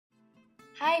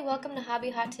Hi, welcome to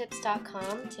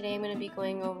hobbyhottips.com. Today I'm going to be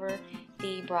going over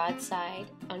the Broadside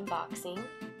unboxing,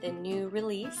 the new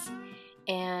release,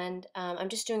 and I'm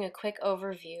just doing a quick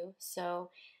overview. So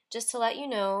just to let you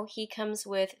know, he comes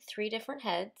with 3 different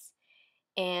heads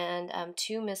and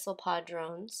 2 missile pod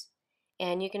drones,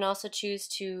 and you can also choose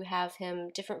to have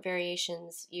him different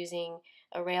variations using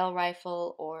a rail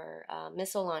rifle or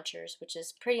missile launchers, which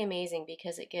is pretty amazing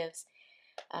because it gives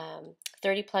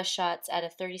 30 plus shots at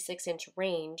a 36-inch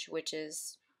range, which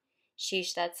is,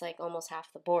 sheesh, that's like almost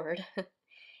half the board,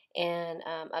 and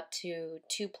up to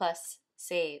 2 plus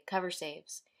cover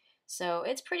saves. So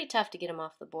it's pretty tough to get them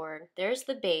off the board. There's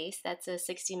the base, that's a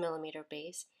 60mm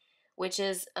base, which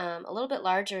is a little bit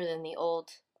larger than the old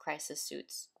Crisis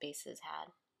Suits bases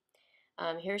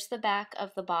had. Here's the back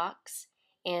of the box,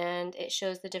 and it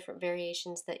shows the different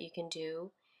variations that you can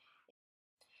do.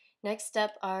 Next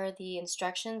up are the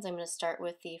instructions. I'm going to start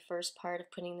with the first part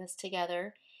of putting this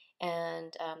together,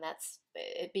 and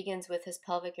it begins with his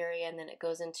pelvic area and then it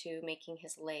goes into making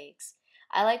his legs.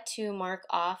 I like to mark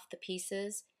off the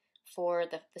pieces for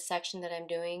the section that I'm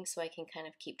doing so I can kind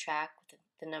of keep track with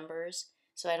the numbers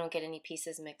so I don't get any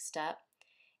pieces mixed up.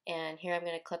 And here I'm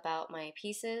going to clip out my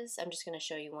pieces. I'm just going to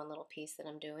show you one little piece that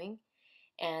I'm doing.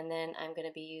 And then I'm going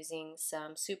to be using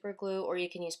some super glue, or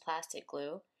you can use plastic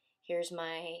glue. Here's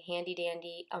my handy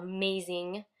dandy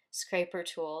amazing scraper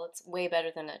tool. It's way better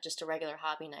than just a regular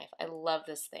hobby knife. I love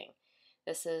this thing.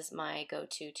 This is my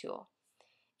go-to tool.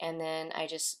 And then I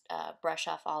just brush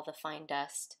off all the fine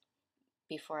dust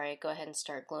before I go ahead and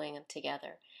start gluing them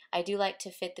together. I do like to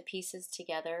fit the pieces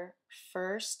together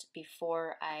first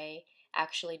before I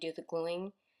actually do the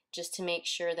gluing, just to make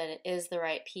sure that it is the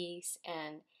right piece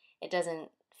and it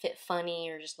doesn't fit funny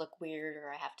or just look weird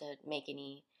or I have to make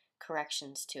any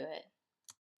corrections to it.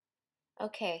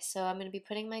 Okay, so I'm going to be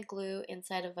putting my glue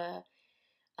inside of a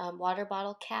water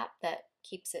bottle cap that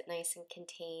keeps it nice and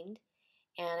contained,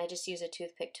 and I just use a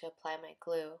toothpick to apply my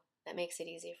glue. That makes it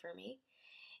easy for me.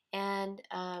 And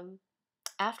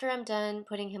after I'm done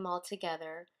putting him all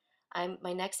together,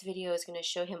 my next video is going to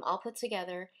show him all put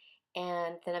together,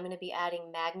 and then I'm going to be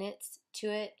adding magnets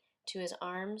to it, to his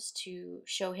arms, to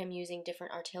show him using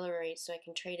different artillery so I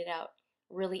can trade it out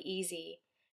really easy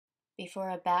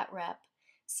before a batrep.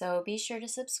 So be sure to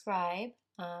subscribe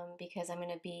because I'm going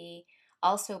to be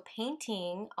also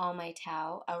painting on my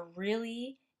Tau a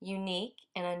really unique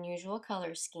and unusual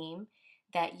color scheme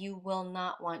that you will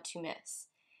not want to miss.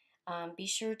 Be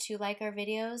sure to like our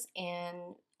videos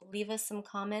and leave us some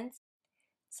comments.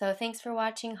 So thanks for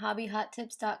watching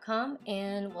hobbyhottips.com,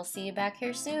 and we'll see you back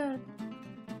here soon.